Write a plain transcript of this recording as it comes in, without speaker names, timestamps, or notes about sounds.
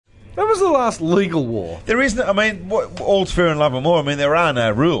When was the last legal war? There isn't. I mean, all's fair in love and war. I mean, there are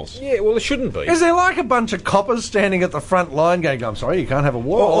no rules. Yeah, well, it shouldn't be. Is there like a bunch of coppers standing at the front line going, I'm sorry, you can't have a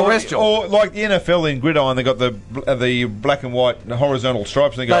war, I'll arrest you? Or like the NFL in gridiron, they got the black and white horizontal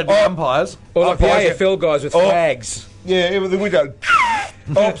stripes, and they go, They'd be umpires. Or like the umpires, AFL guys with flags. Yeah, we go,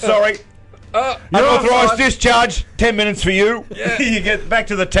 sorry. Unauthorised discharge, 10 minutes for you. Yeah. You get back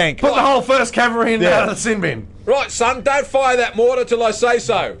to the tank. Put the whole 1st Cavalry in the sin bin. Right, son, don't fire that mortar till I say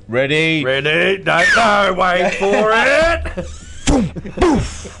so. Ready? Don't know, wait for it.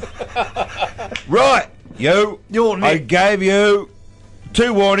 Right, I gave you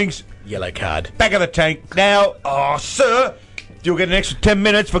 2 warnings. Yellow card. Back of the tank. Now, sir, you'll get an extra 10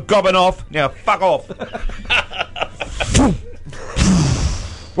 minutes for gobbing off. Now, fuck off.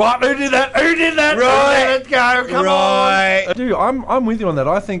 Right, who did that? Right. Let's go, come Right. on. Dude, I'm with you on that.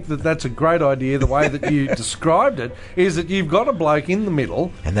 I think that's a great idea. The way that you described it is that you've got a bloke in the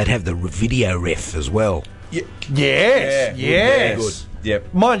middle. And they'd have the video ref as well. Yes. Good.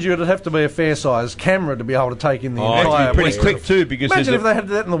 Yep. Mind you, it'd have to be a fair-sized camera to be able to take in the entire... Pretty quick too, because imagine if they had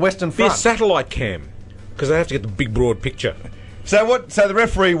that in the Western Be a Front. satellite cam, because they have to get the big, broad picture. So the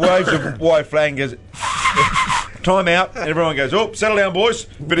referee waves a white flag and goes, time out, and everyone goes, settle down, boys.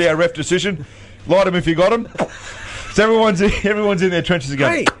 Video ref decision. Light them if you got them. So everyone's in their trenches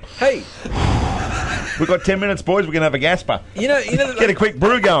again. Hey. We've got 10 minutes, boys. We're going to have a gasper. You know, Get a quick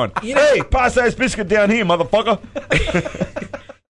brew going. Hey, pass those biscuit down here, motherfucker.